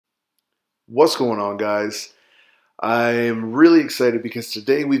What's going on, guys? I'm really excited because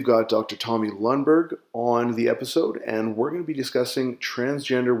today we've got Dr. Tommy Lundberg on the episode, and we're going to be discussing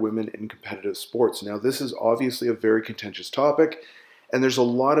transgender women in competitive sports. Now, this is obviously a very contentious topic, and there's a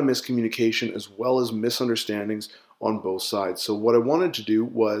lot of miscommunication as well as misunderstandings on both sides. So what I wanted to do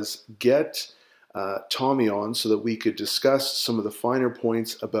was get Tommy on so that we could discuss some of the finer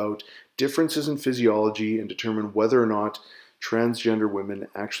points about differences in physiology and determine whether or not transgender women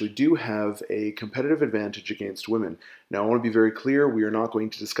actually do have a competitive advantage against women. Now, I want to be very clear, we are not going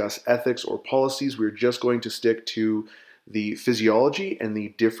to discuss ethics or policies. We're just going to stick to the physiology and the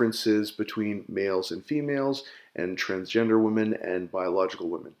differences between males and females and transgender women and biological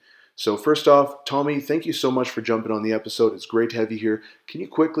women. So first off, Tommy, thank you so much for jumping on the episode. It's great to have you here. Can you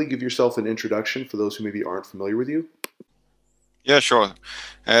quickly give yourself an introduction for those who maybe aren't familiar with you? Yeah, sure.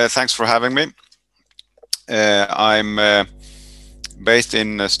 Thanks for having me. I'm based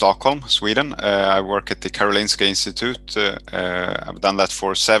in Stockholm, Sweden. I work at the Karolinska Institute. I've done that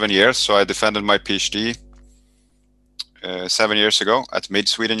for 7 years. So I defended my PhD 7 years ago at Mid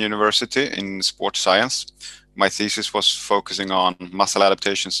Sweden University in sports science. My thesis was focusing on muscle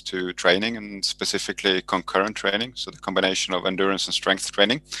adaptations to training and specifically concurrent training, so the combination of endurance and strength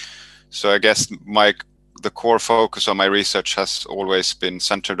training. So I guess the core focus of my research has always been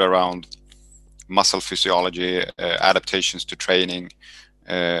centered around muscle physiology, adaptations to training,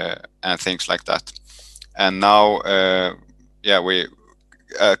 and things like that. And now, a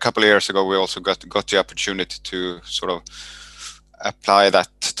couple of years ago, we also got the opportunity to sort of apply that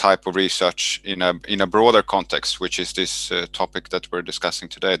type of research in a broader context, which is this topic that we're discussing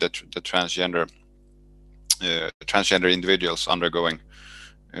today, the transgender individuals undergoing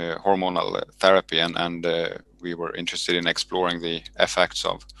hormonal therapy, and we were interested in exploring the effects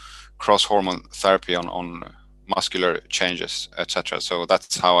of cross-hormone therapy on muscular changes, etc. So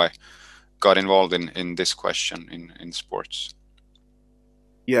that's how I got involved in this question in sports.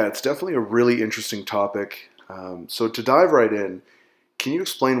 Yeah, it's definitely a really interesting topic. So to dive right in, can you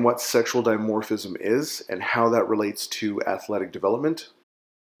explain what sexual dimorphism is and how that relates to athletic development?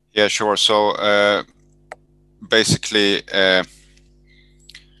 Yeah, sure. So basically,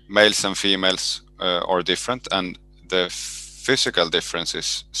 males and females are different, and the physical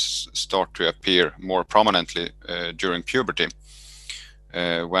differences start to appear more prominently during puberty.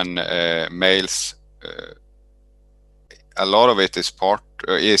 When males, a lot of it is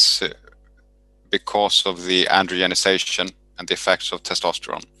because of the androgenization and the effects of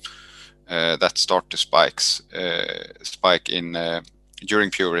testosterone that start to spike in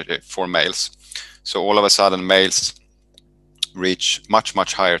during puberty for males. So all of a sudden, males reach much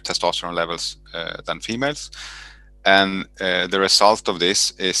higher testosterone levels than females. And the result of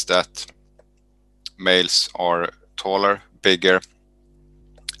this is that males are taller, bigger,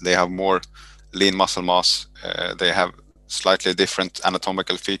 they have more lean muscle mass, they have slightly different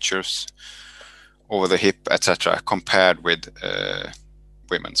anatomical features over the hip, etc., compared with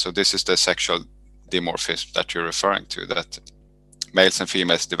women. So this is the sexual dimorphism that you're referring to, that males and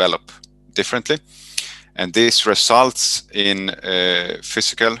females develop differently. And this results in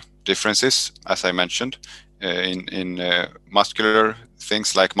physical differences, as I mentioned, in muscular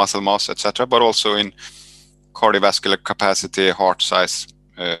things like muscle mass, etc., but also in cardiovascular capacity, heart size,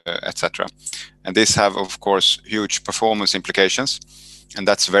 etc. And this have, of course, huge performance implications. And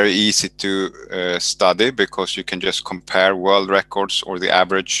that's very easy to study because you can just compare world records or the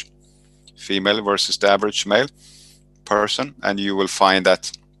average female versus the average male person, and you will find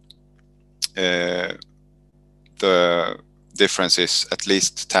that the difference is at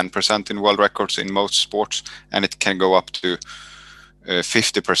least 10% in world records in most sports, and it can go up to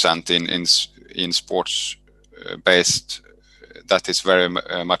 50% in sports based. That is very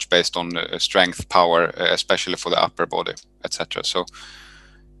much based on strength, power, especially for the upper body, etc. So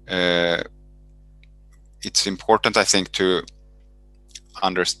it's important, I think, to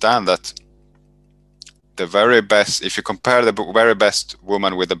understand that the very best, if you compare the very best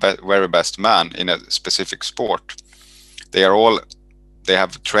woman with the very best man in a specific sport, they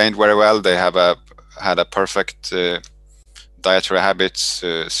have trained very well, they have had a perfect dietary habits,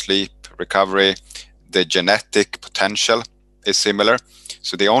 sleep, recovery, the genetic potential is similar.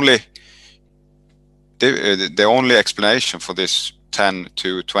 So the only explanation for this 10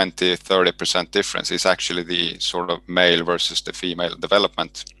 to 20, 30% difference is actually the sort of male versus the female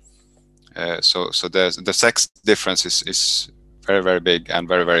development. So the sex difference is very, very big and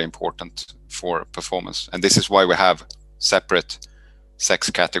very, very important for performance. And this is why we have separate sex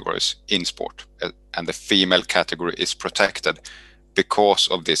categories in sport. And the female category is protected because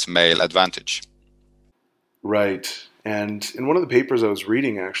of this male advantage. Right. And in one of the papers I was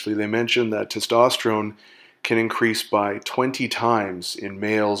reading, actually, they mentioned that testosterone can increase by 20 times in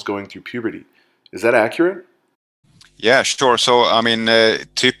males going through puberty. Is that accurate? Yeah, sure. So,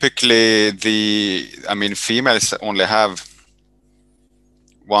 typically females only have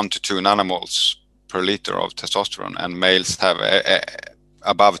 1 to 2 nanomoles per liter of testosterone, and males have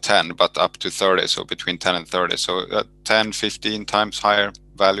above 10, but up to 30, so between 10 and 30. So 10, 15 times higher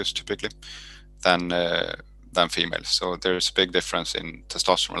values typically than females. So there's a big difference in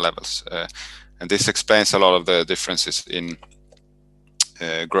testosterone levels. And this explains a lot of the differences in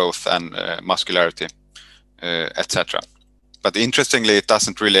growth and muscularity, etc. But interestingly, it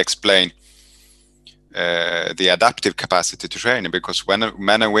doesn't really explain the adaptive capacity to training, because when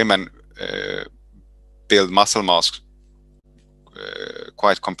men and women build muscle mass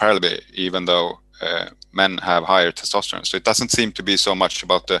quite comparably, even though men have higher testosterone. So it doesn't seem to be so much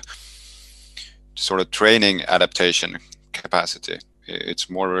about the sort of training adaptation capacity. It's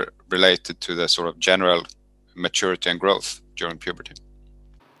more related to the sort of general maturity and growth during puberty.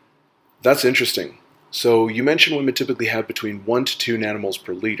 That's interesting. So you mentioned women typically have between 1 to 2 nanomoles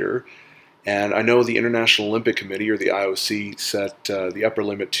per liter, and I know the International Olympic Committee, or the IOC, set the upper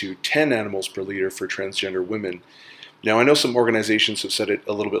limit to 10 nanomoles per liter for transgender women. Now, I know some organizations have set it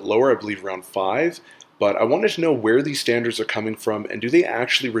a little bit lower, I believe around 5, but I wanted to know where these standards are coming from, and do they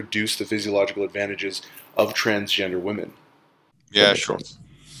actually reduce the physiological advantages of transgender women? Yeah, sure.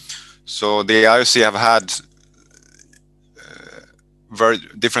 So the IOC have had very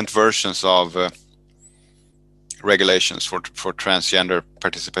different versions of regulations for transgender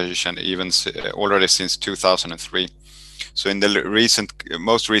participation, even already since 2003. So in the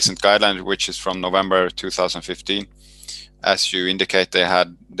most recent guideline, which is from November 2015, as you indicate, they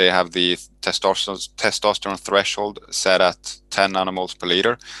have the testosterone threshold set at 10 nanomoles per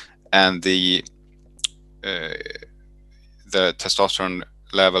liter, and the testosterone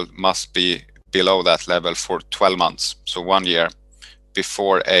level must be below that level for 12 months, so 1 year,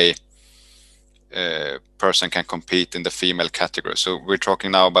 before a person can compete in the female category. So we're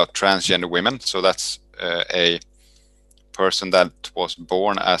talking now about transgender women. So that's a person that was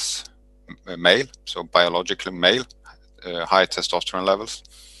born as a male, so biologically male, high testosterone levels.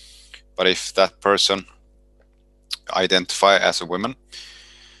 But if that person identify as a woman,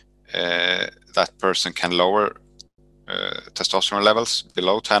 that person can lower testosterone levels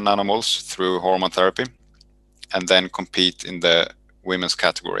below 10 nanomoles through hormone therapy, and then compete in the women's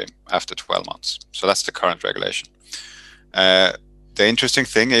category after 12 months. So that's the current regulation. The interesting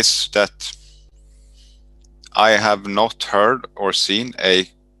thing is that I have not heard or seen a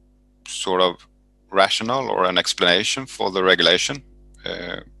sort of rationale or an explanation for the regulation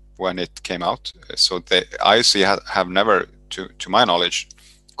when it came out. So the IOC have never, to my knowledge,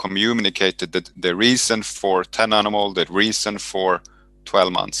 communicated the reason for 10 nanomole, the reason for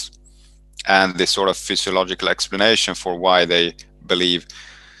 12 months, and the sort of physiological explanation for why they believe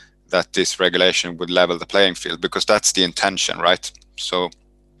that this regulation would level the playing field, because that's the intention, right? So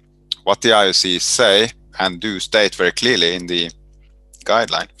what the IOC say and do state very clearly in the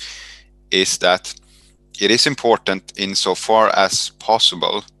guideline is that it is important insofar as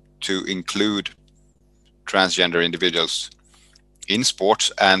possible to include transgender individuals in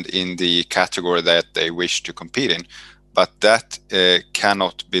sports and in the category that they wish to compete in, but that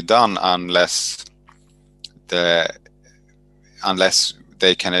cannot be done unless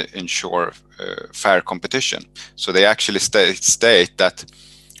they can ensure fair competition. So they actually state that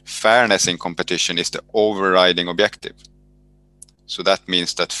fairness in competition is the overriding objective. So that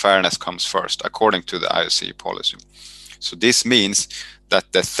means that fairness comes first, according to the IOC policy. So this means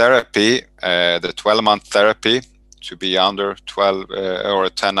that the therapy, the 12-month therapy, to be under 12 or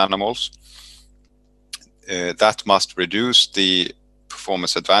 10 nanomoles, that must reduce the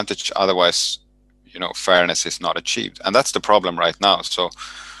performance advantage. Otherwise, fairness is not achieved, and that's the problem right now. So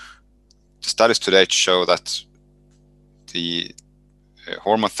the studies to date show that the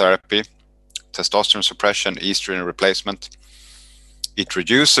hormone therapy, testosterone suppression, estrogen replacement, it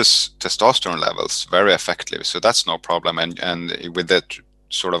reduces testosterone levels very effectively. So that's no problem. And with that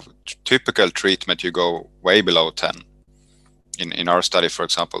sort of typical treatment, you go way below 10. In our study, for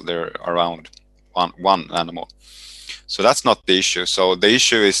example, they're around one nanomole. So that's not the issue. So the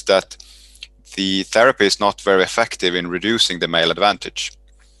issue is that the therapy is not very effective in reducing the male advantage.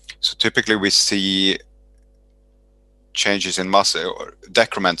 So typically we see changes in muscle, or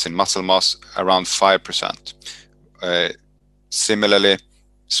decrements in muscle mass around 5%. Similarly,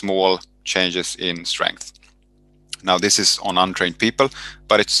 small changes in strength. Now, this is on untrained people,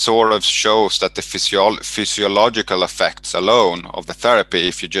 but it sort of shows that the physiological effects alone of the therapy,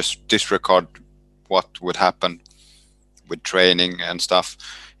 if you just disregard what would happen with training and stuff.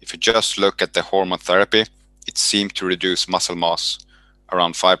 If you just look at the hormone therapy, it seemed to reduce muscle mass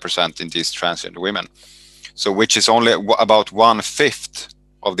around 5% in these transgender women. So which is only about 1/5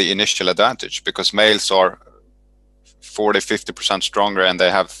 of the initial advantage, because males are 40-50% stronger and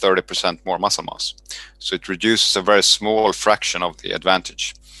they have 30% more muscle mass. So it reduces a very small fraction of the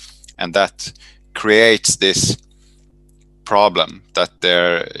advantage. And that creates this problem that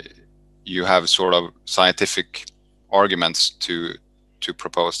you have sort of scientific arguments to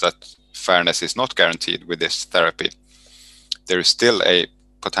propose that fairness is not guaranteed with this therapy. There is still a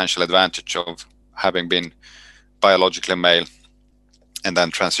potential advantage of having been biologically male and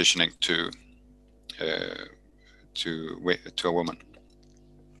then transitioning to a woman.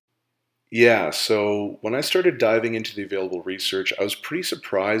 Yeah, so when I started diving into the available research, I was pretty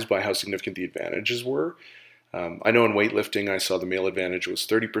surprised by how significant the advantages were. I know in weightlifting, I saw the male advantage was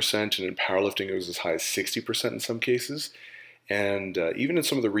 30%, and in powerlifting, it was as high as 60% in some cases. And even in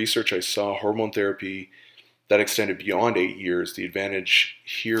some of the research I saw, hormone therapy that extended beyond 8 years, the advantage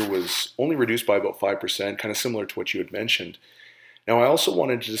here was only reduced by about 5%, kind of similar to what you had mentioned. Now, I also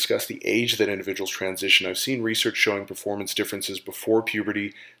wanted to discuss the age that individuals transition. I've seen research showing performance differences before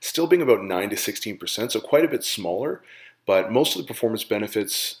puberty still being about 9 to 16%, so quite a bit smaller, but most of the performance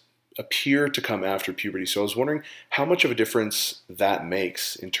benefits appear to come after puberty. So I was wondering how much of a difference that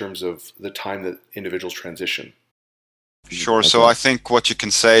makes in terms of the time that individuals transition. Sure. So I think what you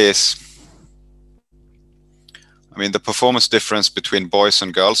can say is, I mean, the performance difference between boys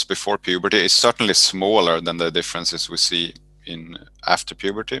and girls before puberty is certainly smaller than the differences we see in after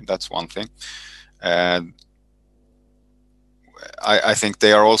puberty. That's one thing. And I think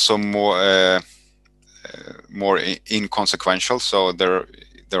they are also more inconsequential. So there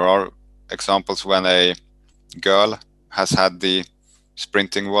are examples when a girl has had the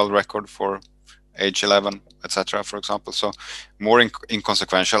sprinting world record for age 11, etc., for example. So more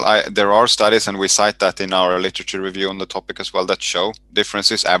inconsequential. There are studies, and we cite that in our literature review on the topic as well, that show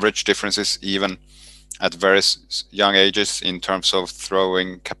differences, average differences, even at very young ages in terms of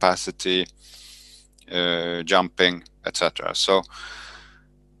throwing capacity, jumping, etc. So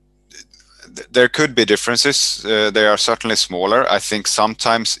there could be differences. They are certainly smaller. I think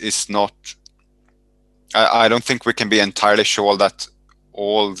sometimes it's not. I don't think we can be entirely sure that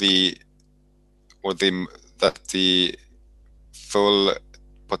that the full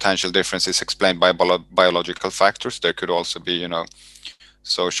potential difference is explained by biological factors. There could also be,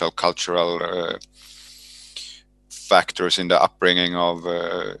 social, cultural factors in the upbringing of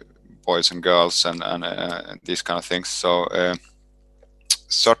boys and girls and these kind of things. So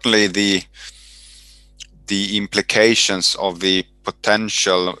certainly the implications of the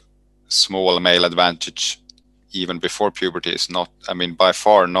potential small male advantage even before puberty is not, I mean, by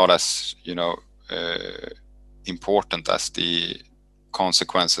far not as, important as the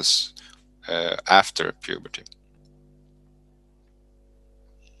consequences after puberty.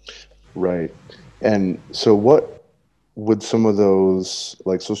 Right. And so what would some of those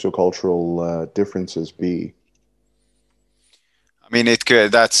like sociocultural differences be? I mean,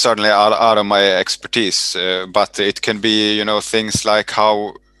 that's certainly out of my expertise, but it can be, things like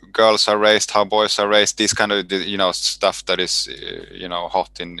how girls are raised, how boys are raised, these kind of, stuff that is,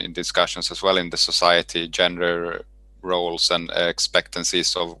 hot in discussions as well in the society, gender roles and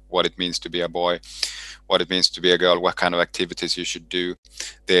expectancies of what it means to be a boy, what it means to be a girl, what kind of activities you should do,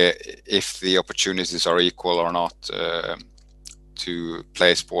 if the opportunities are equal or not to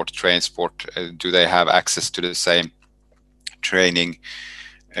play sport, train sport, do they have access to the same training,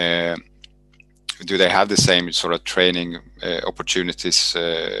 do they have the same sort of training opportunities,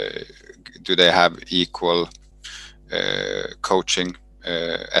 do they have equal coaching,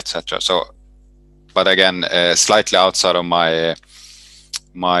 etc. So, but again, slightly outside of my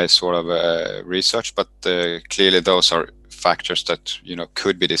sort of research, but clearly those are factors that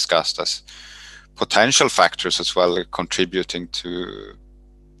could be discussed as potential factors as well, contributing to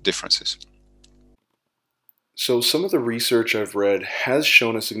differences. So some of the research I've read has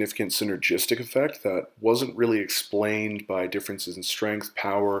shown a significant synergistic effect that wasn't really explained by differences in strength,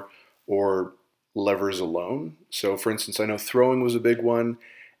 power, or levers alone. So for instance, I know throwing was a big one,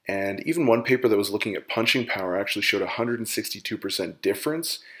 and even one paper that was looking at punching power actually showed a 162%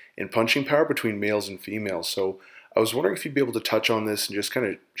 difference in punching power between males and females. So I was wondering if you'd be able to touch on this and just kind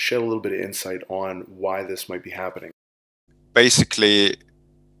of shed a little bit of insight on why this might be happening. Basically,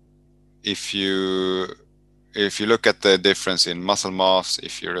 if you look at the difference in muscle mass,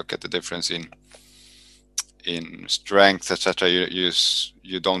 if you look at the difference in strength, etc., you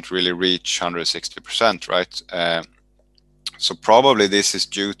don't really reach 160%, right? So probably this is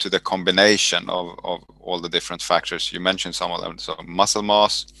due to the combination of all the different factors. You mentioned some of them. So muscle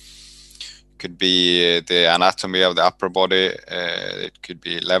mass, could be the anatomy of the upper body, it could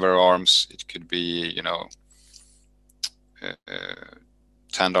be lever arms, it could be,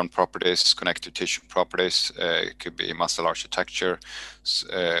 tendon properties, connective tissue properties, it could be muscle architecture.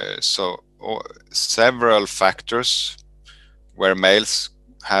 So several factors where males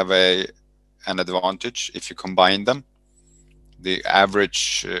have an advantage. If you combine them, the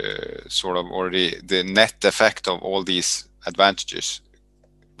average the net effect of all these advantages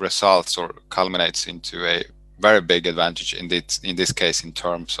results or culminates into a very big advantage in this case in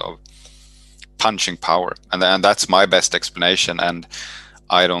terms of punching power, and that's my best explanation. And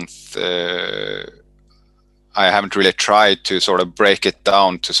I haven't really tried to sort of break it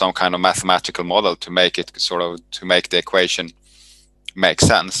down to some kind of mathematical model to make it to make the equation make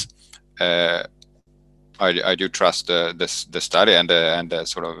sense. I do trust the study and the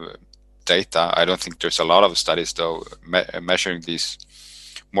sort of data. I don't think there's a lot of studies though measuring these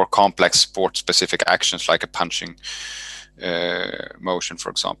more complex sport-specific actions like a punching motion, for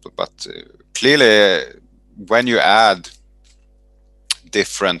example. But clearly, when you add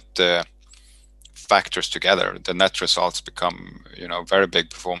different factors together, the net results become, very big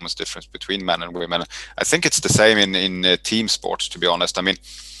performance difference between men and women. I think it's the same in team sports, to be honest. I mean,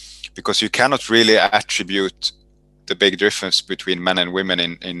 because you cannot really attribute the big difference between men and women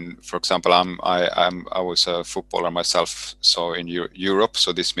in for example, I was a footballer myself, so in Europe,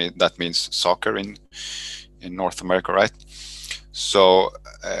 so that means soccer in North America, right? So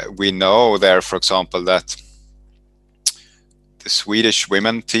we know there, for example, that the Swedish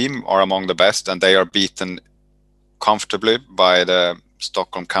women team are among the best, and they are beaten comfortably by the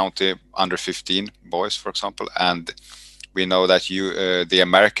Stockholm County under 15 boys, for example. And we know that the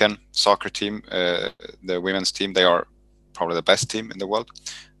American soccer team, the women's team, they are probably the best team in the world.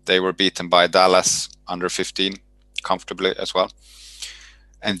 They were beaten by Dallas under 15 comfortably as well.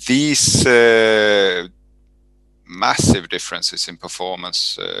 And these massive differences in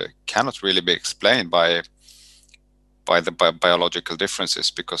performance cannot really be explained by the biological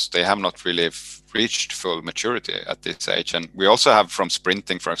differences, because they have not really reached full maturity at this age. And we also have from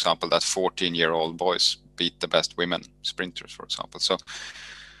sprinting, for example, that 14-year-old boys beat the best women sprinters, for example. So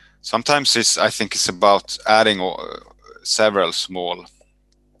sometimes I think it's about adding several small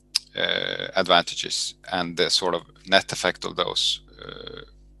advantages, and the sort of net effect of those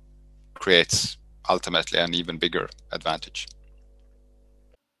creates ultimately an even bigger advantage.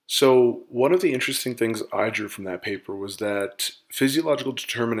 So one of the interesting things I drew from that paper was that physiological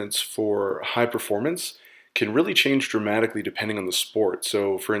determinants for high performance can really change dramatically depending on the sport.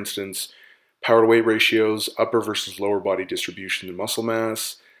 So for instance, power to weight ratios, upper versus lower body distribution and muscle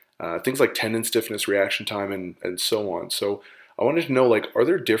mass, things like tendon stiffness, reaction time, and so on. So I wanted to know, are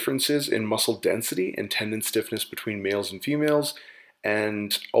there differences in muscle density and tendon stiffness between males and females?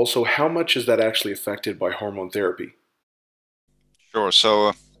 And also, how much is that actually affected by hormone therapy? Sure.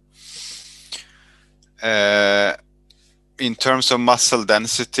 So in terms of muscle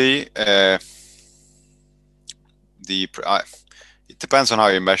density, it depends on how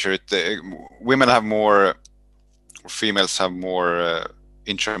you measure it. Women have more, or females have more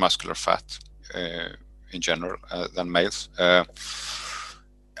intramuscular fat in general than males.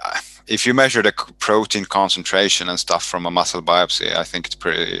 If you measure the protein concentration and stuff from a muscle biopsy, I think it's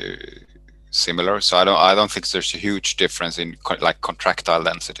pretty similar. So I don't think there's a huge difference in contractile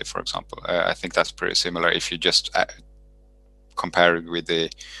density, for example. I think that's pretty similar if you just compare it with the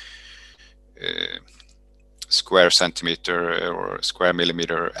square centimeter or square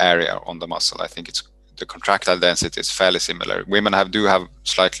millimeter area on the muscle. I think the contractile density is fairly similar. Women do have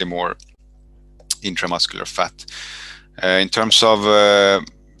slightly more intramuscular fat. In terms of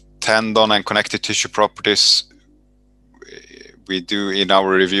tendon and connective tissue properties, in our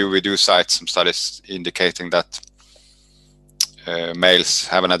review, we do cite some studies indicating that males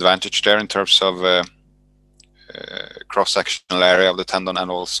have an advantage there in terms of cross-sectional area of the tendon, and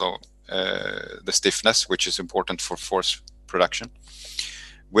also the stiffness, which is important for force production.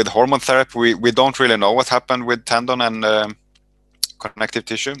 With hormone therapy, we don't really know what happened with tendon and connective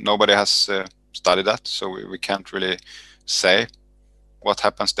tissue. Nobody has studied that, so we can't really say what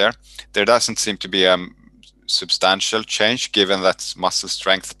happens there. There doesn't seem to be a substantial change, given that muscle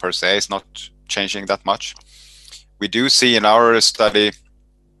strength per se is not changing that much. We do see in our study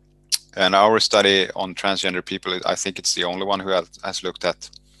on transgender people, I think it's the only one who has looked at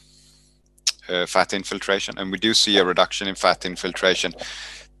fat infiltration, and we do see a reduction in fat infiltration.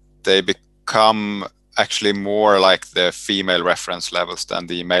 They become actually more like the female reference levels than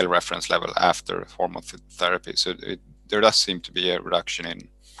the male reference level after hormone therapy. So there does seem to be a reduction in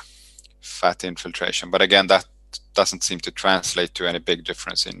fat infiltration, but again, that doesn't seem to translate to any big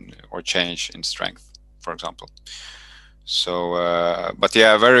difference in or change in strength, for example. So, but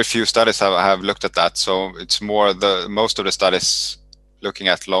yeah, very few studies have looked at that. So it's more most of the studies looking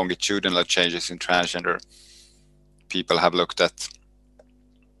at longitudinal changes in transgender people have looked at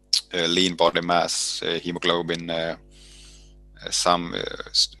lean body mass, hemoglobin, some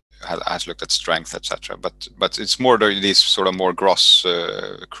has looked at strength, etc. But it's more these sort of more gross,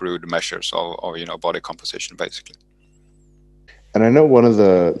 crude measures of body composition, basically. And I know one of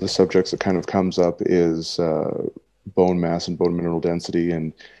the subjects that kind of comes up is bone mass and bone mineral density,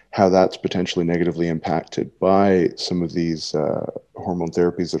 and how that's potentially negatively impacted by some of these hormone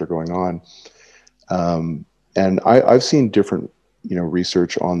therapies that are going on. And I've seen different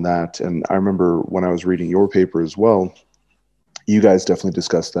research on that, and I remember when I was reading your paper as well, you guys definitely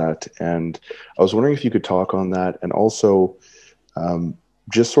discussed that, and I was wondering if you could talk on that, and also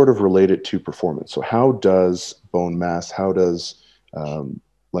just sort of relate it to performance. So how does bone mass, how does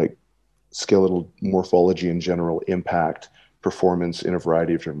like skeletal morphology in general impact performance in a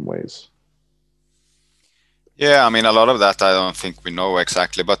variety of different ways? Yeah, I mean, a lot of that I don't think we know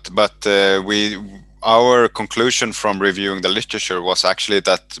exactly, but our conclusion from reviewing the literature was actually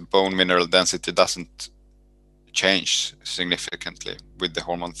that bone mineral density doesn't change significantly with the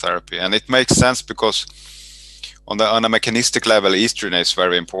hormone therapy, and it makes sense because on a mechanistic level, estrogen is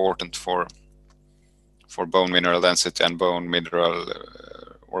very important for bone mineral density and bone mineral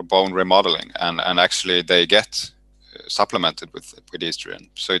or bone remodeling, and actually they get supplemented with estrogen.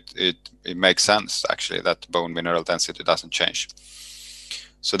 So it makes sense actually that bone mineral density doesn't change.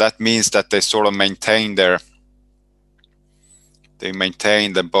 So that means that they sort of maintain the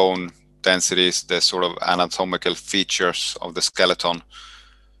bone densities, the sort of anatomical features of the skeleton,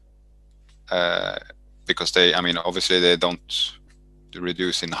 because obviously they don't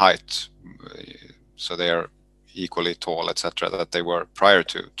reduce in height, so they are equally tall, etc., that they were prior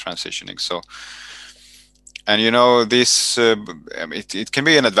to transitioning. So, and this it can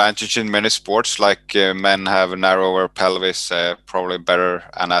be an advantage in many sports, like men have a narrower pelvis, probably better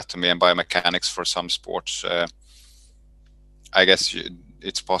anatomy and biomechanics for some sports. I guess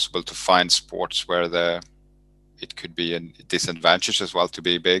it's possible to find sports where it could be a disadvantage as well to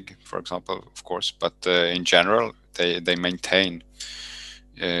be big, for example, of course, but in general they maintain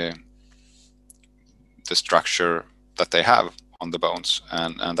the structure that they have on the bones,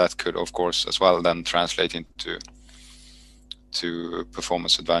 and that could of course as well then translate into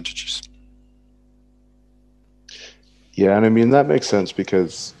performance advantages. Yeah, and I mean that makes sense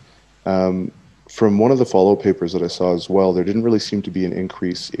because from one of the follow-up papers that I saw as well, there didn't really seem to be an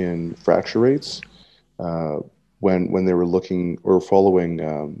increase in fracture rates when they were looking or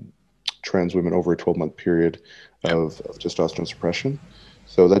following trans women over a 12-month period of testosterone suppression.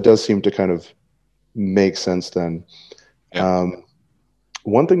 So that does seem to kind of make sense then. Yeah.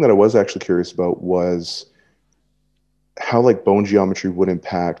 One thing that I was actually curious about was how like bone geometry would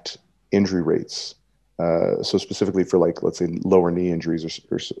impact injury rates. So specifically for like, let's say lower knee injuries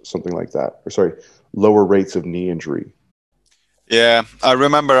or something like that, or sorry, lower rates of knee injury. Yeah, I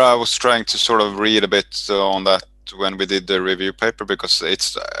remember I was trying to sort of read a bit on that when we did the review paper, because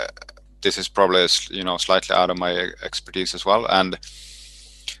this is probably slightly out of my expertise as well, and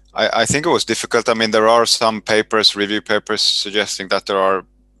I think it was difficult. I mean, there are some review papers suggesting that there are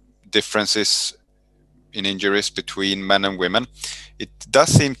differences in injuries between men and women. It does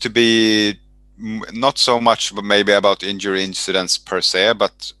seem to be not so much maybe about injury incidents per se,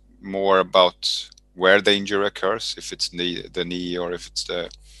 but more about where the injury occurs, if it's the knee or if it's the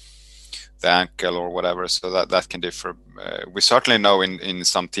ankle or whatever. So that can differ. We certainly know in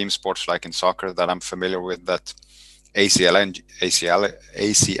some team sports, like in soccer that I'm familiar with, that ACL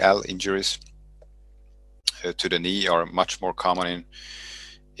injuries to the knee are much more common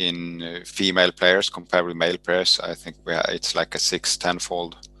in female players compared with male players. I think it's like a 6 or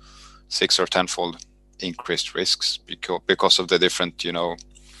 10-fold increased risks because of the different Q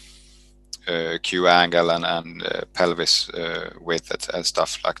angle and pelvis width and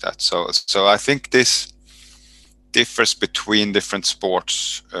stuff like that. So I think this differs between different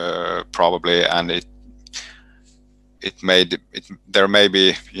sports probably, and there may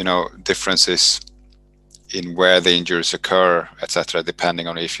be differences in where the injuries occur, etc., depending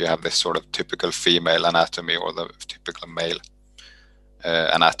on if you have this sort of typical female anatomy or the typical male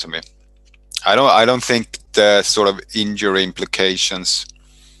anatomy. I don't think the sort of injury implications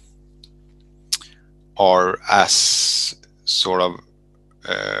are as sort of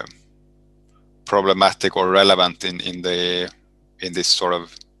problematic or relevant in this sort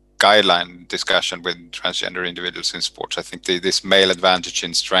of guideline discussion with transgender individuals in sports. I think this male advantage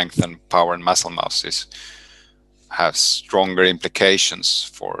in strength and power and muscle mass has stronger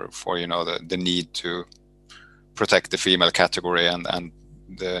implications for the need to protect the female category and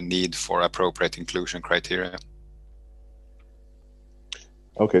the need for appropriate inclusion criteria.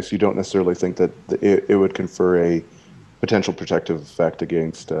 Okay, so you don't necessarily think that it would confer a potential protective effect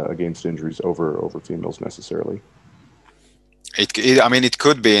against injuries over females necessarily? It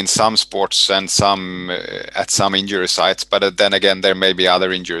could be in some sports and some at some injury sites, but then again, there may be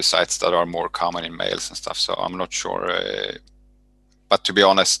other injury sites that are more common in males and stuff. So I'm not sure. But to be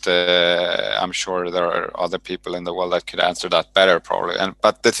honest, I'm sure there are other people in the world that could answer that better, probably.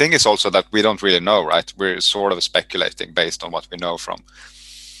 But the thing is also that we don't really know, right? We're sort of speculating based on what we know from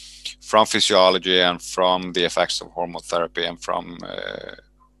physiology and from the effects of hormone therapy and from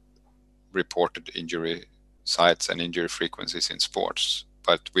reported injury sites and injury frequencies in sports.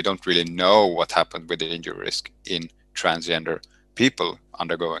 But we don't really know what happened with the injury risk in transgender people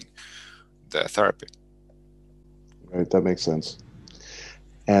undergoing the therapy. Right, that makes sense.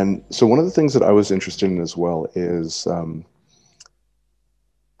 And so one of the things that I was interested in as well is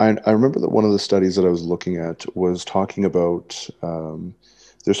I remember that one of the studies that I was looking at was talking about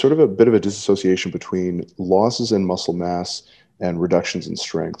there's sort of a bit of a disassociation between losses in muscle mass and reductions in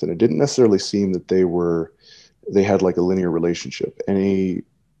strength. And it didn't necessarily seem that they had like a linear relationship. The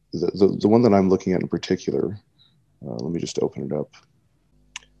one that I'm looking at in particular, let me just open it up.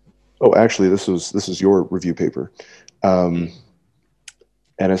 Oh, actually, this is your review paper. And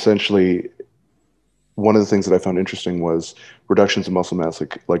essentially, one of the things that I found interesting was reductions in muscle mass,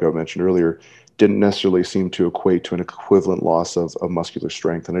 like I mentioned earlier, didn't necessarily seem to equate to an equivalent loss of muscular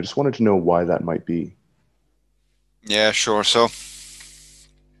strength. And I just wanted to know why that might be. Yeah, sure. So,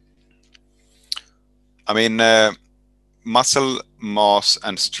 muscle mass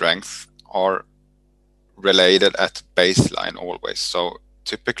and strength are related at baseline always. So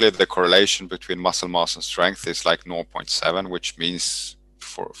typically the correlation between muscle mass and strength is like 0.7, which means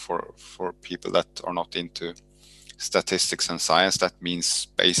for people that are not into statistics and science, that means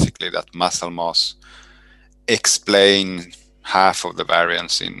basically that muscle mass explain half of the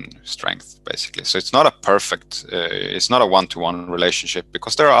variance in strength, basically. So it's not a perfect, it's not a one-to-one relationship,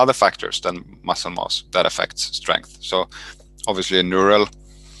 because there are other factors than muscle mass that affects strength. So obviously neural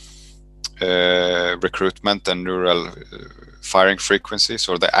recruitment and neural firing frequencies,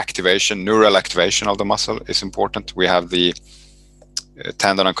 or the activation, neural activation of the muscle is important. We have the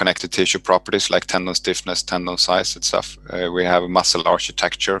tendon and connective tissue properties like tendon stiffness, tendon size and stuff. We have muscle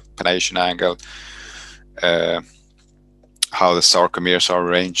architecture, pennation angle, how the sarcomeres are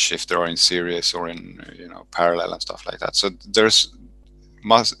arranged, if they are in series or in parallel and stuff like that. So there's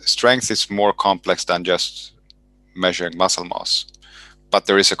strength is more complex than just measuring muscle mass, but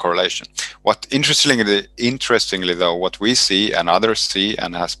there is a correlation. What interestingly though, what we see and others see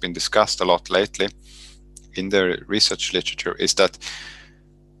and has been discussed a lot lately in the research literature is that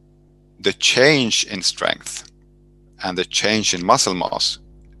the change in strength and the change in muscle mass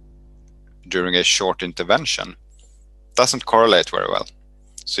during a short intervention doesn't correlate very well.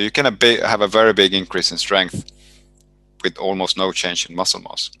 So you can have a very big increase in strength with almost no change in muscle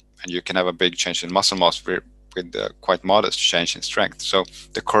mass, and you can have a big change in muscle mass with quite modest change in strength. So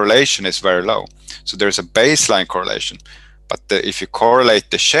the correlation is very low. So there's a baseline correlation, but if you correlate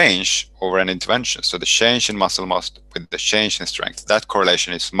the change over an intervention, so the change in muscle mass with the change in strength, that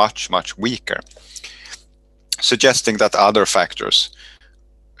correlation is much, much weaker, suggesting that other factors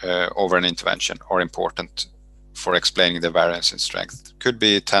over an intervention are important for explaining the variance in strength. Could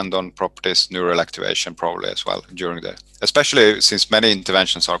be tendon properties, neural activation probably as well especially since many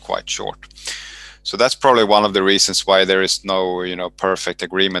interventions are quite short. So that's probably one of the reasons why there is no, perfect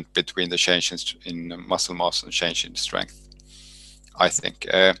agreement between the change in muscle mass and change in strength. I think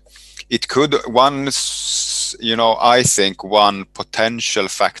it could I think one potential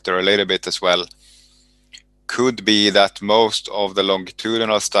factor a little bit as well could be that most of the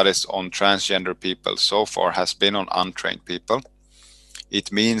longitudinal studies on transgender people so far has been on untrained people. It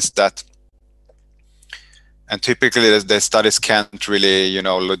means that, and typically the studies can't really,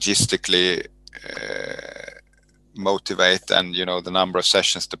 logistically motivate, and the number of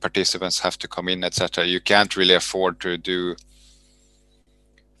sessions the participants have to come in, etc. You can't really afford to do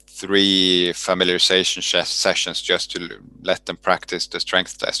 3 familiarization sessions just to let them practice the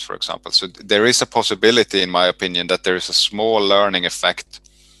strength test, for example. So there is a possibility, in my opinion, that there is a small learning effect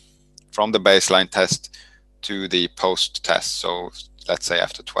from the baseline test to the post test. So let's say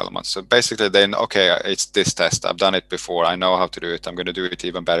after 12 months. So basically then, okay, it's this test. I've done it before. I know how to do it. I'm going to do it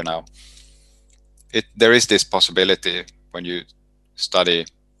even better now. There is this possibility when you study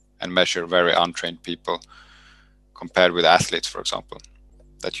and measure very untrained people compared with athletes, for example,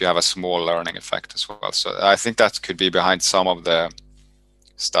 that you have a small learning effect as well. So I think that could be behind some of the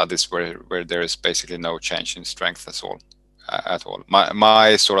studies where there is basically no change in strength at all.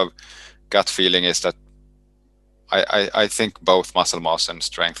 My sort of gut feeling is that I think both muscle mass and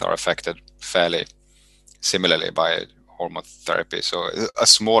strength are affected fairly similarly by hormone therapy. So a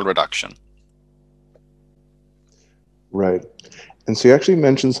small reduction. Right. And so you actually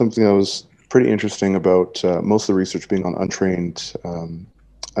mentioned something that was pretty interesting about most of the research being on untrained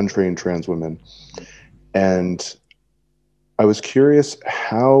trans women. And I was curious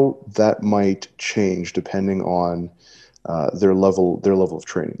how that might change depending on their level of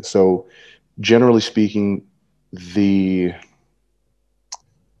training. So generally speaking, the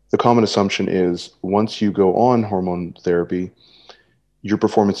common assumption is once you go on hormone therapy, your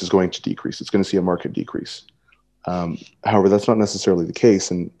performance is going to decrease. It's going to see a marked decrease. However, that's not necessarily the case,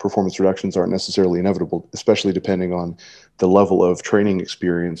 and performance reductions aren't necessarily inevitable, especially depending on the level of training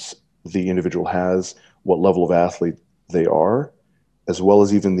experience the individual has, what level of athlete they are, as well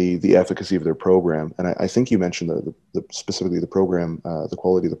as even the efficacy of their program. And I think you mentioned the specifically the program, the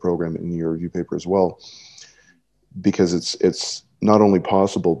quality of the program in your review paper as well, because it's not only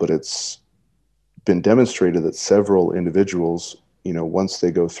possible, but it's been demonstrated that several individuals, once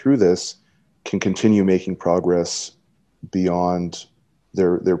they go through this, can continue making progress beyond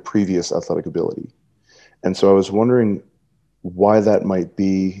their previous athletic ability. And so I was wondering why that might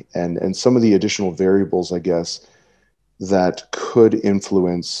be, and some of the additional variables, I guess, that could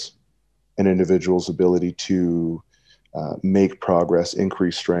influence an individual's ability to make progress,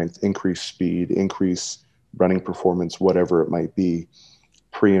 increase strength, increase speed, increase running performance, whatever it might be,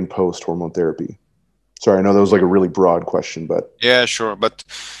 pre and post hormone therapy. Sorry, I know that was like a really broad question, but yeah, sure. But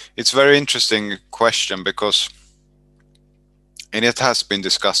it's a very interesting question because, and it has been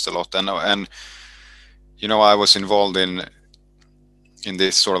discussed a lot. And I was involved in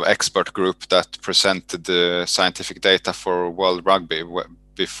this sort of expert group that presented the scientific data for World Rugby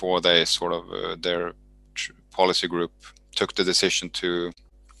before they sort of their policy group took the decision to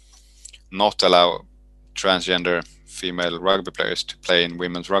not allow transgender female rugby players to play in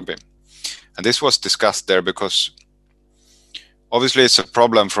women's rugby. And this was discussed there because obviously it's a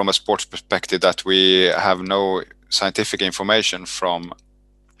problem from a sports perspective that we have no scientific information from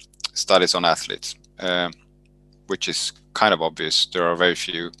studies on athletes, which is kind of obvious. There are very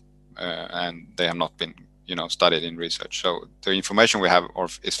few, and they have not been, studied in research. So the information we have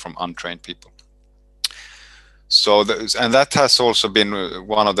is from untrained people. So, and that has also been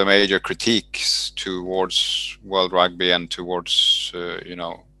one of the major critiques towards World Rugby and towards,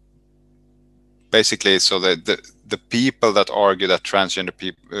 basically, so that the people that argue that transgender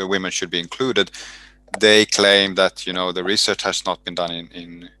women should be included, they claim that, the research has not been done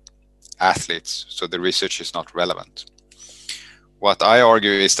in athletes, so the research is not relevant. What I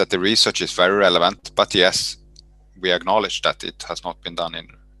argue is that the research is very relevant, but yes, we acknowledge that it has not been done in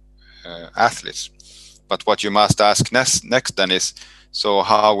athletes. But what you must ask next then is, so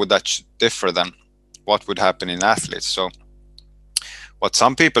how would that differ then? What would happen in athletes? So what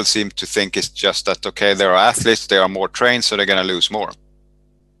some people seem to think is just that, okay, there are athletes, they are more trained, so they're going to lose more.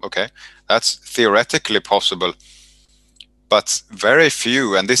 Okay, that's theoretically possible, but very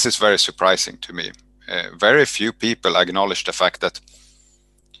few, and this is very surprising to me, very few people acknowledge the fact that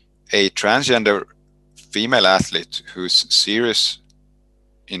a transgender female athlete who's serious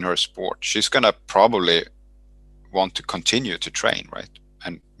in her sport, she's going to probably want to continue to train, right?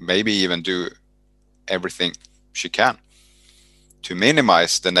 And maybe even do everything she can to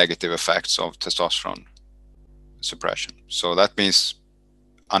minimize the negative effects of testosterone suppression. So that means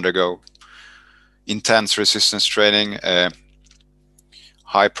undergo intense resistance training,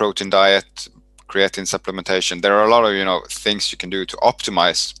 high protein diet, creatine supplementation. There are a lot of things you can do to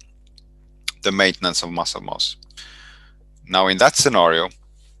optimize the maintenance of muscle mass. Now in that scenario,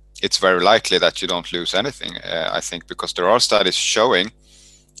 it's very likely that you don't lose anything, I think, because there are studies showing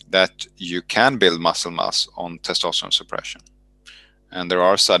that you can build muscle mass on testosterone suppression. And there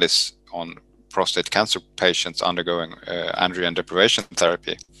are studies on prostate cancer patients undergoing androgen deprivation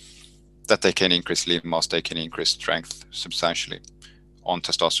therapy that they can increase lean mass, they can increase strength substantially on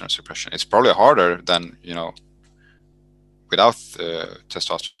testosterone suppression. It's probably harder than, without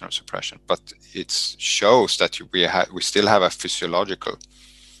testosterone suppression, but it shows that we still have a physiological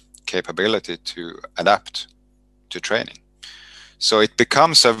capability to adapt to training. So it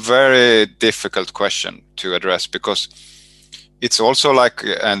becomes a very difficult question to address because it's also like,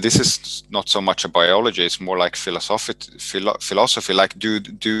 and this is not so much a biology, it's more like philosophy, like do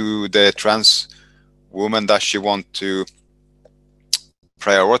the trans woman, does she want to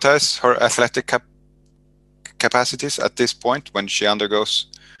prioritize her athletic capacities at this point when she undergoes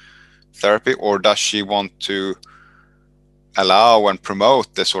therapy, or does she want to allow and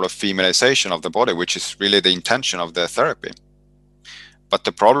promote the sort of feminization of the body, which is really the intention of the therapy? But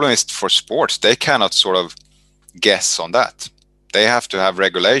the problem is, for sports, they cannot sort of guess on that. They have to have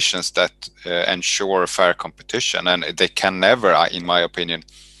regulations that ensure fair competition, and they can never, in my opinion,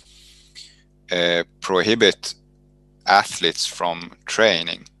 prohibit athletes from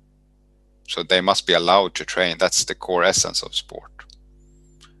training. So they must be allowed to train. That's the core essence of sport.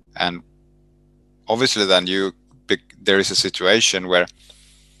 And obviously then there is a situation where,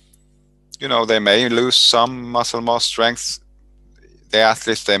 you know, they may lose some muscle mass strength. The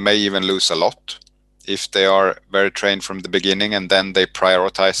athletes, they may even lose a lot if they are very trained from the beginning, and then they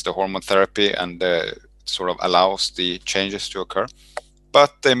prioritize the hormone therapy and sort of allows the changes to occur.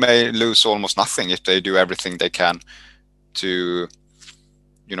 But they may lose almost nothing if they do everything they can to,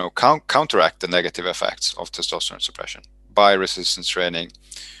 you know, counteract the negative effects of testosterone suppression by resistance training,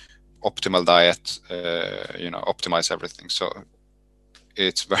 optimal diet, you know, optimize everything. So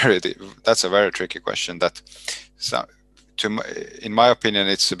that's a very tricky question. In my opinion,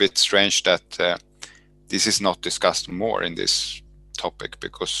 it's a bit strange that this is not discussed more in this topic,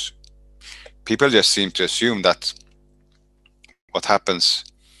 because people just seem to assume that what happens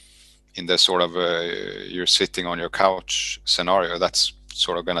in the sort of you're sitting on your couch scenario, that's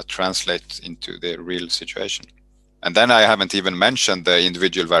sort of going to translate into the real situation. And then I haven't even mentioned the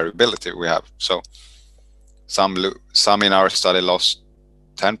individual variability we have. So some in our study lost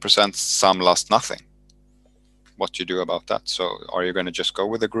 10%, some lost nothing. What you do about that? So are you going to just go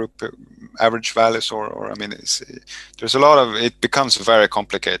with the group average values, or I mean, there's a lot of, it becomes very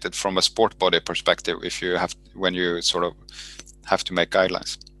complicated from a sport body perspective when you sort of have to make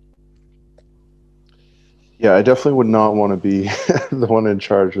guidelines. Yeah, I definitely would not want to be the one in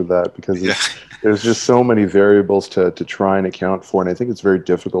charge of that, because there's just so many variables to try and account for, and I think it's very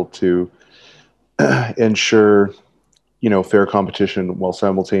difficult to ensure, you know, fair competition while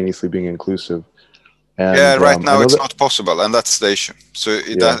simultaneously being inclusive. And, right now it's not possible, and that's the issue. So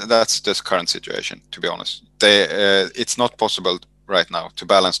that's the current situation, to be honest. It's not possible right now to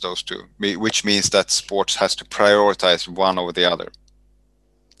balance those two, which means that sports has to prioritize one over the other.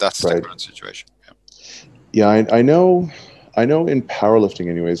 That's the current situation. Yeah, I know in powerlifting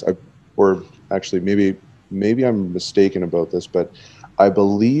anyways, or actually maybe I'm mistaken about this, but I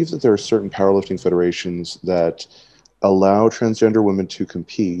believe that there are certain powerlifting federations that allow transgender women to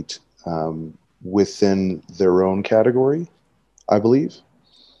compete within their own category, I believe.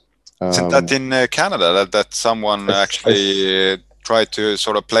 Isn't that in Canada that someone actually tried to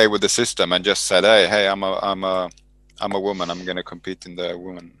sort of play with the system and just said, hey, I'm a woman, I'm going to compete in the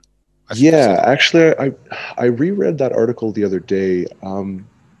women? Actually, I reread that article the other day.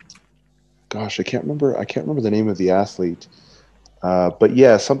 Gosh, I can't remember the name of the athlete, but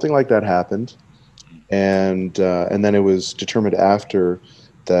yeah, something like that happened, and then it was determined after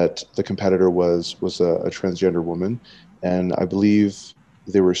that the competitor was a transgender woman, and I believe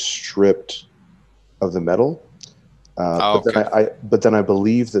they were stripped of the medal. But then I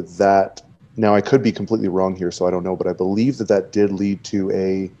believe that now, I could be completely wrong here, so I don't know, but I believe that did lead to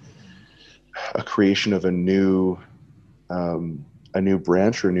a creation of a new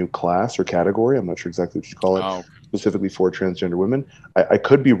branch or a new class or category. I'm not sure exactly what you call it, specifically for transgender women. I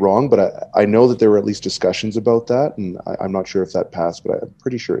could be wrong, but I know that there were at least discussions about that, and I'm not sure if that passed, but I'm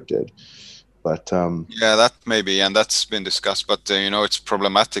pretty sure it did. But that may be, and that's been discussed, but you know, it's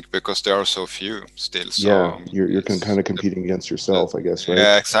problematic because there are so few still. So you're kind of competing against yourself, I guess, right?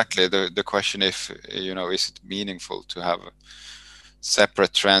 Yeah, exactly. The question, if you know, is it meaningful to have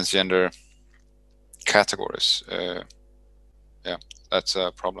separate transgender categories? That's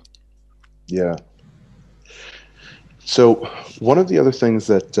a problem. Yeah. So one of the other things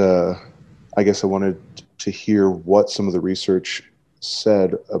that I guess I wanted to hear what some of the research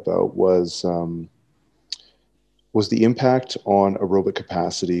said about was the impact on aerobic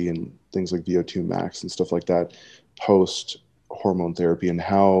capacity and things like VO2 max and stuff like that post hormone therapy, and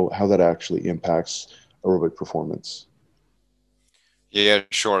how that actually impacts aerobic performance. Yeah,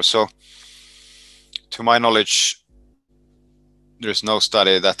 sure. So to my knowledge, there's no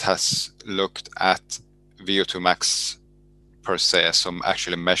study that has looked at VO2 max per se, some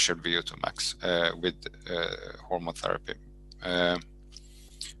actually measured VO2 max with hormone therapy.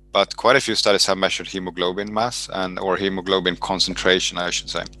 But quite a few studies have measured hemoglobin mass or hemoglobin concentration, I should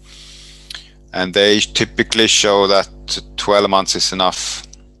say. And they typically show that 12 months is enough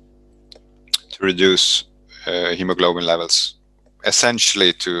to reduce hemoglobin levels,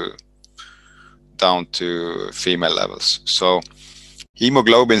 essentially down to female levels. So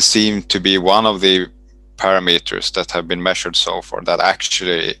Hemoglobin seemed to be one of the parameters that have been measured so far that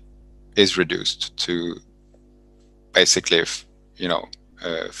actually is reduced to basically,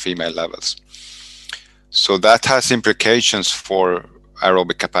 female levels. So that has implications for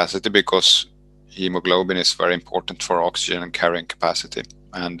aerobic capacity, because hemoglobin is very important for oxygen carrying capacity.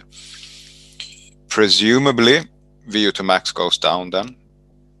 And presumably VO2 max goes down then.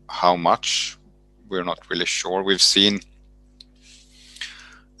 How much? We're not really sure. We've seen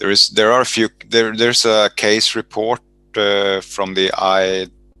there's a case report from the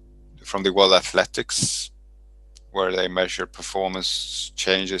World Athletics where they measure performance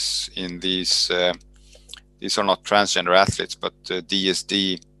changes in these are not transgender athletes, but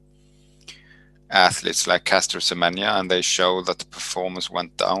DSD athletes like Caster Semenya, and they show that the performance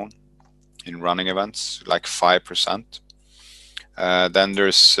went down in running events like 5%. Then there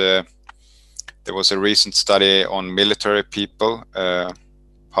was a recent study on military people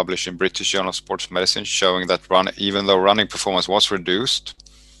published in British Journal of Sports Medicine showing that even though running performance was reduced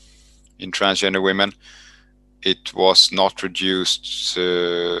in transgender women, it was not reduced,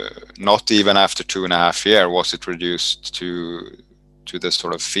 not even after 2.5 years was it reduced to the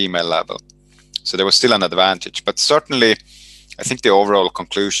sort of female level. So there was still an advantage. But certainly, I think the overall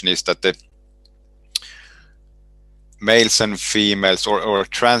conclusion is that the males and females or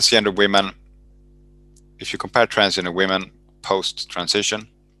transgender women, if you compare transgender women post-transition,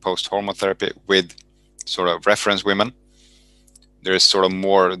 post-hormone therapy with sort of reference women, there is sort of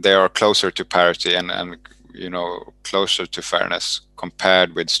more, they are closer to parity and closer to fairness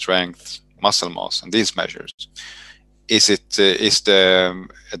compared with strength, muscle mass, and these measures. Is the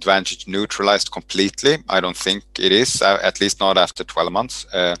advantage neutralized completely? I don't think it is, at least not after 12 months.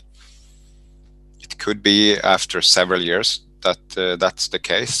 It could be after several years that that's the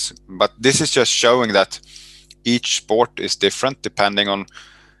case. But this is just showing that each sport is different depending on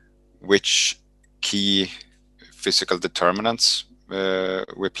which key physical determinants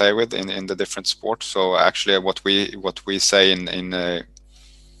we play with in the different sports. So actually, what we say in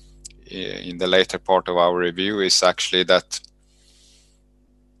the later part of our review is actually that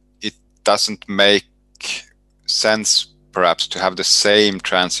it doesn't make sense perhaps to have the same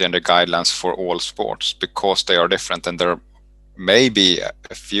transgender guidelines for all sports, because they are different, and there may be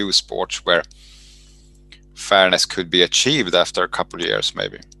a few sports where fairness could be achieved after a couple of years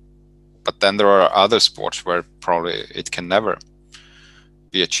maybe, but then there are other sports where probably it can never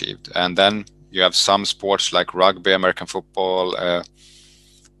be achieved. And then you have some sports like rugby, American football,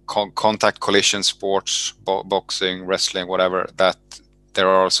 contact collision sports, boxing, wrestling, whatever, that there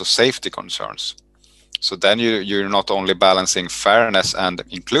are also safety concerns. So then you're not only balancing fairness and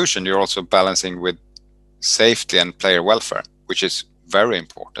inclusion, you're also balancing with safety and player welfare, which is very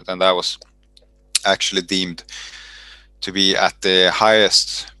important. And that was actually deemed to be at the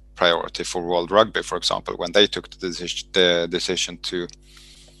highest priority for World Rugby, for example, when they took the decision to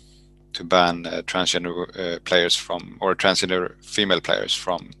ban transgender players or transgender female players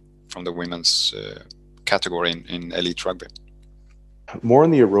from the women's category in elite rugby. More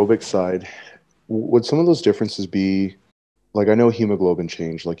on the aerobic side, would some of those differences be, like, I know hemoglobin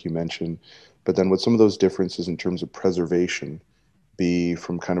changed, like you mentioned, but then would some of those differences in terms of preservation be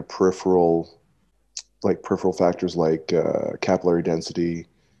from kind of peripheral factors like capillary density,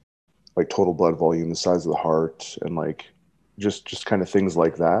 like total blood volume, the size of the heart, and like just kind of things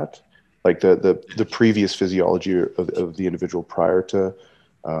like that, like the previous physiology of the individual prior to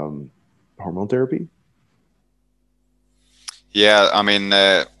hormone therapy? Yeah, I mean,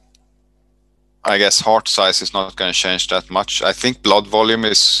 I guess heart size is not going to change that much. I think blood volume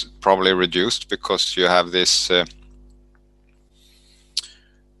is probably reduced because you have this,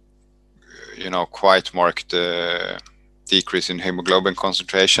 quite marked decrease in hemoglobin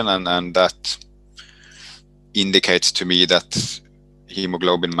concentration, and that indicates to me that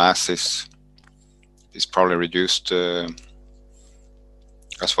hemoglobin mass is probably reduced as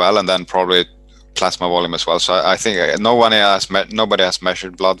well, and then probably plasma volume as well. So I think nobody has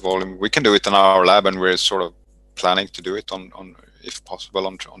measured blood volume. We can do it in our lab, and we're sort of planning to do it on if possible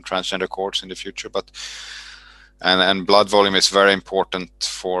on transgender cohorts in the future. But and blood volume is very important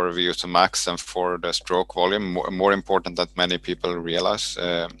for VO2 max and for the stroke volume, more important than many people realize,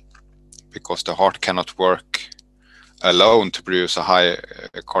 because the heart cannot work alone to produce a high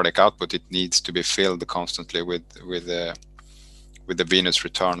cardiac output. It needs to be filled constantly with the venous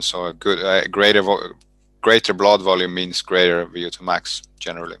return. So a greater blood volume means greater VO2 max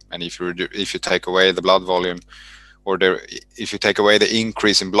generally. And if you take away the blood volume, or if you take away the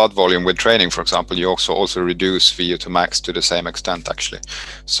increase in blood volume with training, for example, you also reduce VO2 max to the same extent actually.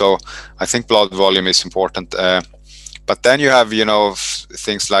 So I think blood volume is important. But then you have,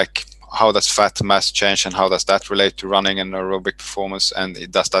 things like how does fat mass change and how does that relate to running and aerobic performance, and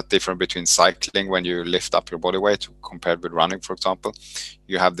does that differ between cycling when you lift up your body weight compared with running, for example?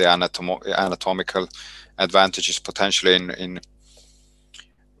 You have the anatomical advantages potentially in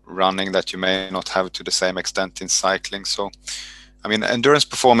running that you may not have to the same extent in cycling. So I mean, endurance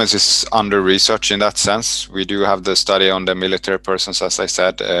performance is under research in that sense. We do have the study on the military persons, as I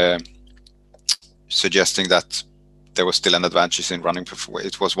said, suggesting that there was still an advantage in running.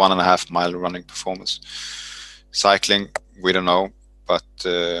 It was 1.5 mile running performance. Cycling, we don't know, but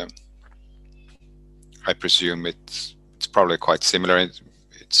I presume it's probably quite similar.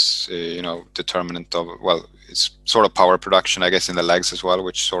 It's determinant of, well, it's sort of power production, I guess, in the legs as well,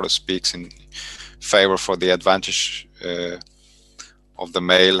 which sort of speaks in favor for the advantage of the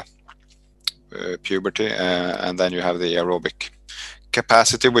male puberty, and then you have the aerobic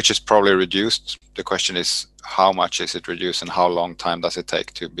capacity, which is probably reduced. The question is, how much is it reduced, and how long time does it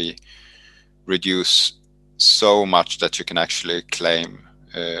take to be reduced so much that you can actually claim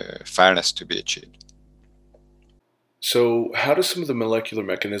fairness to be achieved? So how do some of the molecular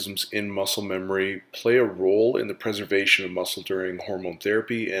mechanisms in muscle memory play a role in the preservation of muscle during hormone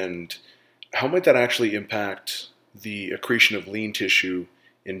therapy, and how might that actually impact the accretion of lean tissue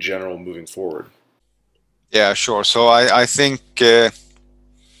in general moving forward? Yeah, sure. So I think, the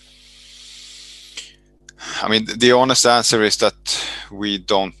honest answer is that we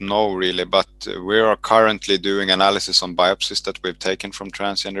don't know really, but we are currently doing analysis on biopsies that we've taken from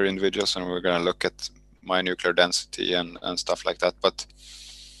transgender individuals, and we're going to look at myonuclear density and stuff like that. But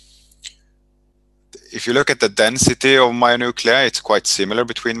if you look at the density of myonuclei, it's quite similar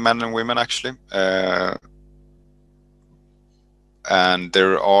between men and women, actually. And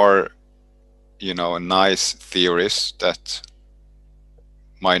there are, nice theories that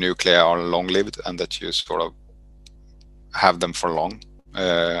myonuclei are long-lived and that you sort of have them for long,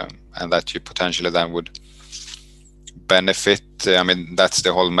 and that you potentially then would benefit. That's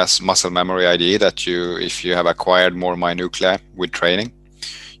the whole muscle memory idea, that if you have acquired more myonuclei with training,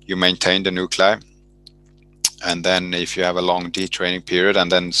 you maintain the nuclei, and then if you have a long detraining period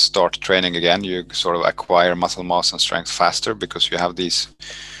and then start training again, you sort of acquire muscle mass and strength faster because you have these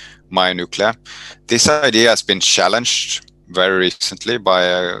myonuclei. This idea has been challenged very recently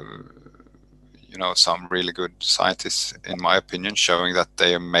by some really good scientists, in my opinion, showing that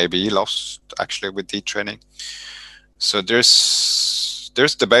they may be lost actually with detraining. So there's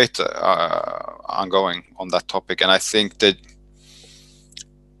debate ongoing on that topic, and I think that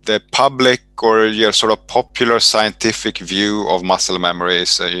the public or your sort of popular scientific view of muscle memory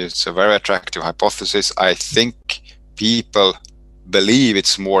is a very attractive hypothesis. I think people believe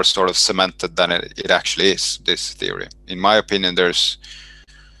it's more sort of cemented than it actually is, this theory. In my opinion, there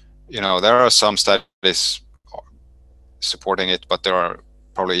are some studies supporting it, but there are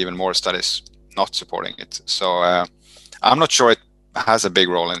probably even more studies not supporting it. So I'm not sure it has a big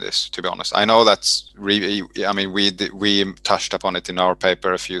role in this, to be honest. I know that's we touched upon it in our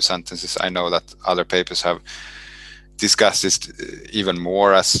paper, a few sentences. I know that other papers have discussed this even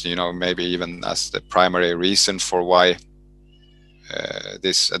more, as maybe even as the primary reason for why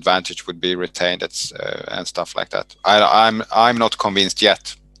this advantage would be retained, and stuff like that. I'm not convinced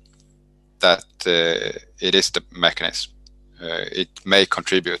yet that it is the mechanism. It may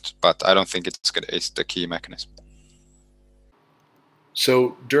contribute, but I don't think it's the key mechanism.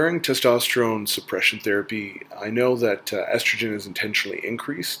 So during testosterone suppression therapy, I know that estrogen is intentionally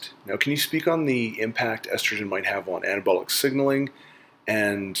increased. Now, can you speak on the impact estrogen might have on anabolic signaling?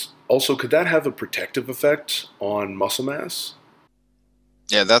 And also, could that have a protective effect on muscle mass?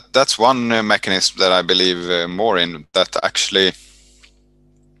 Yeah, that's one mechanism that I believe more in, that actually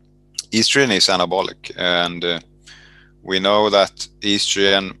estrogen is anabolic. And we know that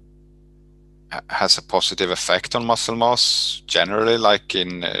estrogen has a positive effect on muscle mass generally, like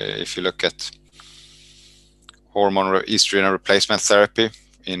if you look at hormone estrogen replacement therapy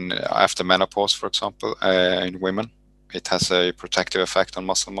after menopause, for example, in women, it has a protective effect on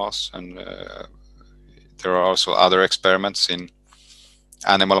muscle mass. And there are also other experiments in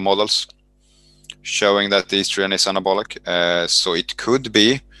animal models showing that estrogen is anabolic. So it could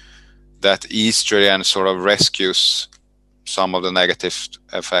be that estrogen sort of rescues some of the negative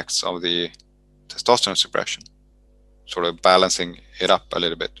effects of the testosterone suppression, sort of balancing it up a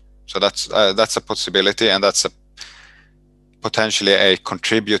little bit. So that's a possibility, and that's potentially a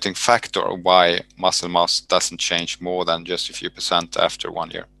contributing factor of why muscle mass doesn't change more than just a few percent after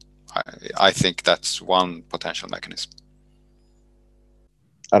 1 year. I think that's one potential mechanism.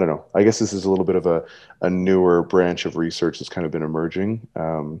 I don't know. I guess this is a little bit of a newer branch of research that's kind of been emerging.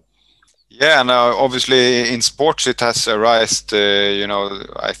 Yeah, no, obviously in sports it has arisen,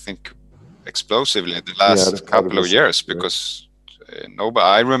 I think explosively in the Yeah, last out of couple of necessity, years right? because nobody.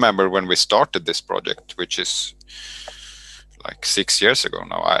 I remember when we started this project, which is like 6 years ago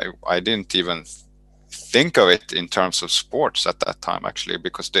now. I didn't even think of it in terms of sports at that time, actually,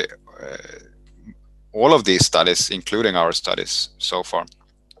 because all of these studies, including our studies so far,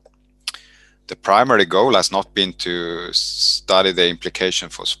 the primary goal has not been to study the implication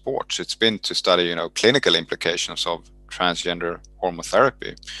for sports. It's been to study, clinical implications of transgender hormone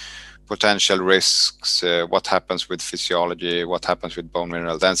therapy, potential risks, what happens with physiology, what happens with bone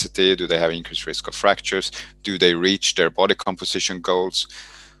mineral density, do they have increased risk of fractures, do they reach their body composition goals.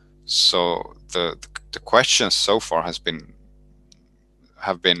 So the questions so far have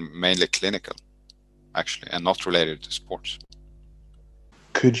been mainly clinical, actually, and not related to sports.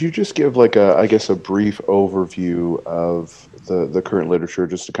 Could you just give like a brief overview of the current literature,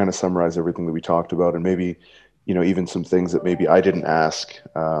 just to kind of summarize everything that we talked about, and maybe, even some things that maybe I didn't ask,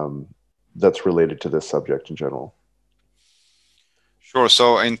 that's related to this subject in general? Sure.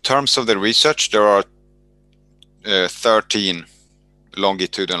 So in terms of the research, there are 13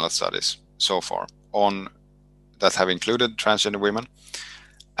 longitudinal studies so far that have included transgender women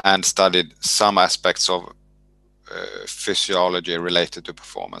and studied some aspects of physiology related to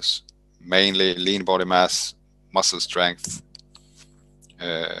performance, mainly lean body mass, muscle strength,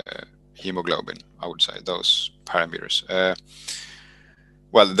 hemoglobin, I would say, those parameters.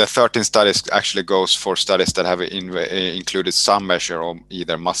 Well, the 13 studies actually goes for studies that have included some measure of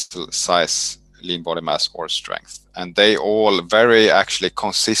either muscle size, lean body mass, or strength. And they all very actually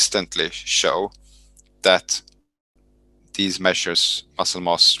consistently show that these measures, muscle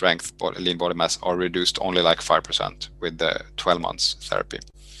mass, strength, lean body mass, are reduced only like 5% with the 12 months therapy.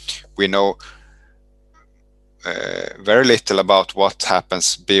 We know very little about what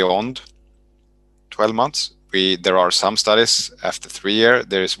happens beyond 12 months. There are some studies after 3 years.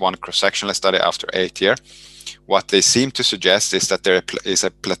 There is one cross-sectional study after 8 years. What they seem to suggest is that there is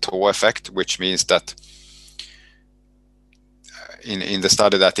a plateau effect, which means that in the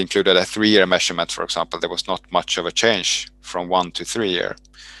study that included a 3-year measurement, for example, there was not much of a change from 1 to 3 years.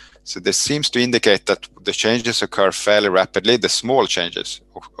 So this seems to indicate that the changes occur fairly rapidly. The small changes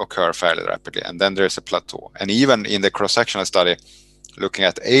occur fairly rapidly, and then there's a plateau. And even in the cross-sectional study, looking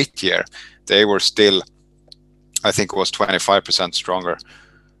at 8 years, they were still, I think it was 25% stronger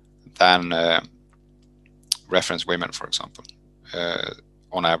than reference women, for example,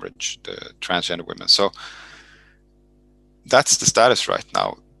 on average, the transgender women. So that's the status right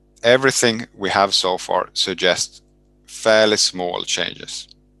now. Everything we have so far suggests fairly small changes.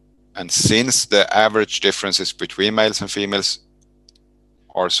 And since the average differences between males and females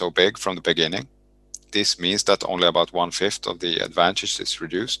are so big from the beginning, this means that only about 1/5 of the advantage is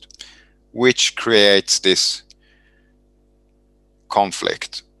reduced, which creates this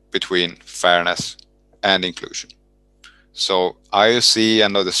conflict between fairness and inclusion. So IOC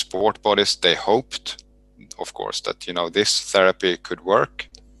and other sport bodies, they hoped, of course, that this therapy could work.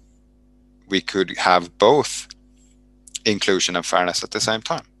 We could have both inclusion and fairness at the same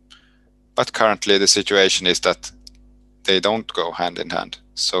time. But currently the situation is that they don't go hand in hand.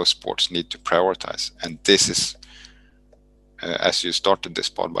 So sports need to prioritize. And this is, as you started this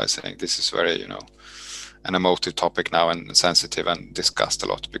pod by saying, this is very, an emotive topic now and sensitive and discussed a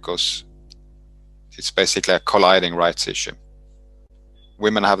lot because it's basically a colliding rights issue.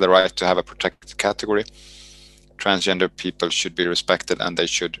 Women have the right to have a protected category. Transgender people should be respected and they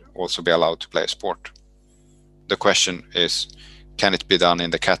should also be allowed to play a sport. The question is, can it be done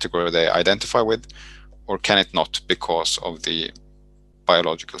in the category they identify with, or can it not because of the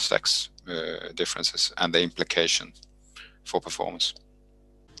biological sex differences and the implication for performance?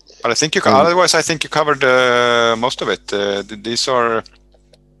 But I think otherwise I think you covered most of it. These are,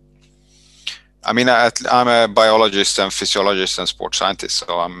 I mean, I'm a biologist and physiologist and sports scientist,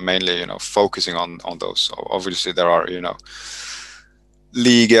 so I'm mainly, focusing on those. So obviously there are,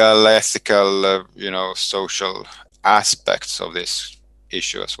 legal, ethical, social aspects of this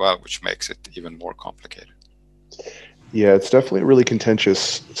issue as well, which makes it even more complicated. Yeah, it's definitely a really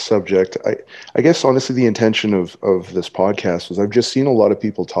contentious subject. I guess honestly the intention of this podcast was I've just seen a lot of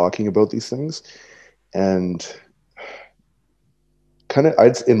people talking about these things and kind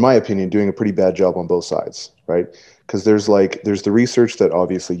of, in my opinion, doing a pretty bad job on both sides, right? Because there's the research that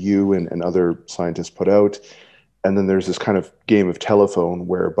obviously you and other scientists put out, and then there's this kind of game of telephone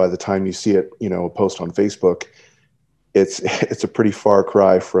where by the time you see it, post on Facebook, it's a pretty far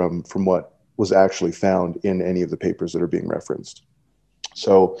cry from what was actually found in any of the papers that are being referenced.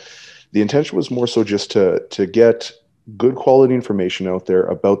 So the intention was more so just to get good quality information out there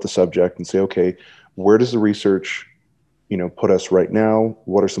about the subject and say, okay, where does the research, put us right now?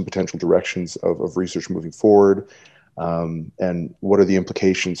 What are some potential directions of research moving forward? And what are the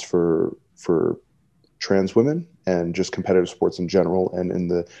implications for trans women and just competitive sports in general, and in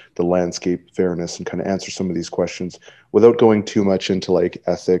the landscape fairness, and kind of answer some of these questions without going too much into like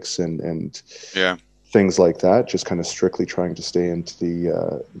ethics and Yeah. things like that. Just kind of strictly trying to stay into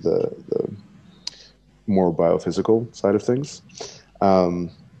the more biophysical side of things.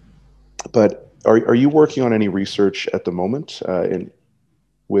 But are you working on any research at the moment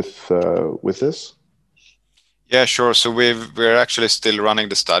with this? Yeah, sure. So we're actually still running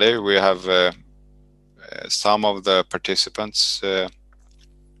the study. We have some of the participants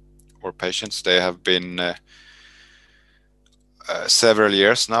or patients. They have been several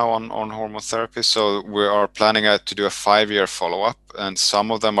years now on hormone therapy. So we are planning to do a 5-year follow-up, and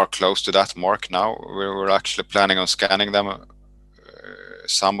some of them are close to that mark now. We're actually planning on scanning them.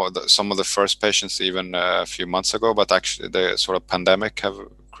 Some of the first patients even a few months ago, but actually the sort of pandemic have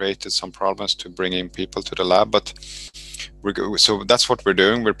created some problems to bring in people to the lab. But so that's what we're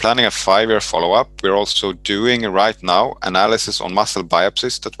doing. We're planning a 5-year follow-up. We're also doing right now analysis on muscle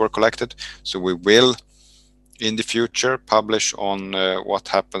biopsies that were collected. So we will, in the future, publish on what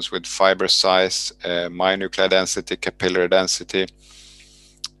happens with fiber size, myonuclear density, capillary density,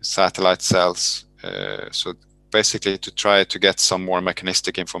 satellite cells. So basically to try to get some more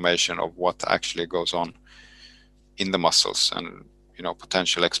mechanistic information of what actually goes on in the muscles, and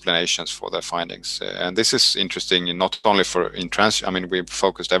potential explanations for their findings. And this is interesting not only we've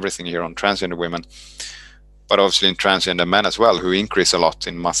focused everything here on transgender women, but obviously in transgender men as well, who increase a lot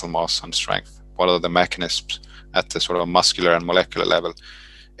in muscle mass and strength. What are the mechanisms at the sort of muscular and molecular level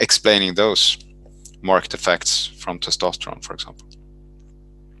explaining those marked effects from testosterone, for example?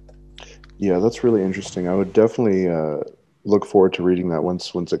 Yeah, that's really interesting. I would definitely look forward to reading that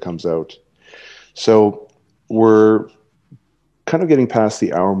once it comes out. So we're kind of getting past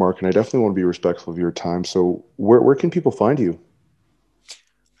the hour mark, and I definitely want to be respectful of your time. So where can people find you?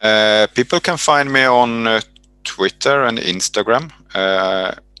 People can find me on Twitter and Instagram,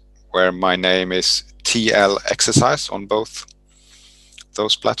 where my name is TL Exercise on both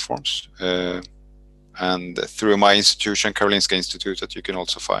those platforms. And through my institution, Karolinska Institutet, you can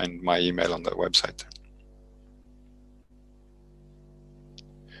also find my email on the website.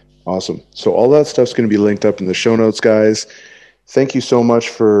 Awesome. So all that stuff's going to be linked up in the show notes, guys. Thank you so much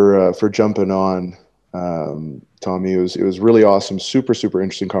for jumping on, Tommy. It was really awesome. Super, super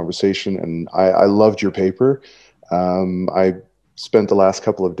interesting conversation. And I loved your paper. I spent the last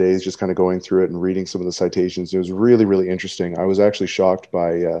couple of days just kind of going through it and reading some of the citations. It was really, really interesting. I was actually shocked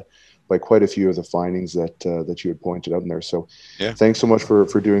by quite a few of the findings that you had pointed out in there. So yeah, thanks so much for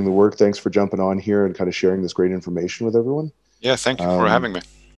doing the work. Thanks for jumping on here and kind of sharing this great information with everyone. Yeah, thank you for having me.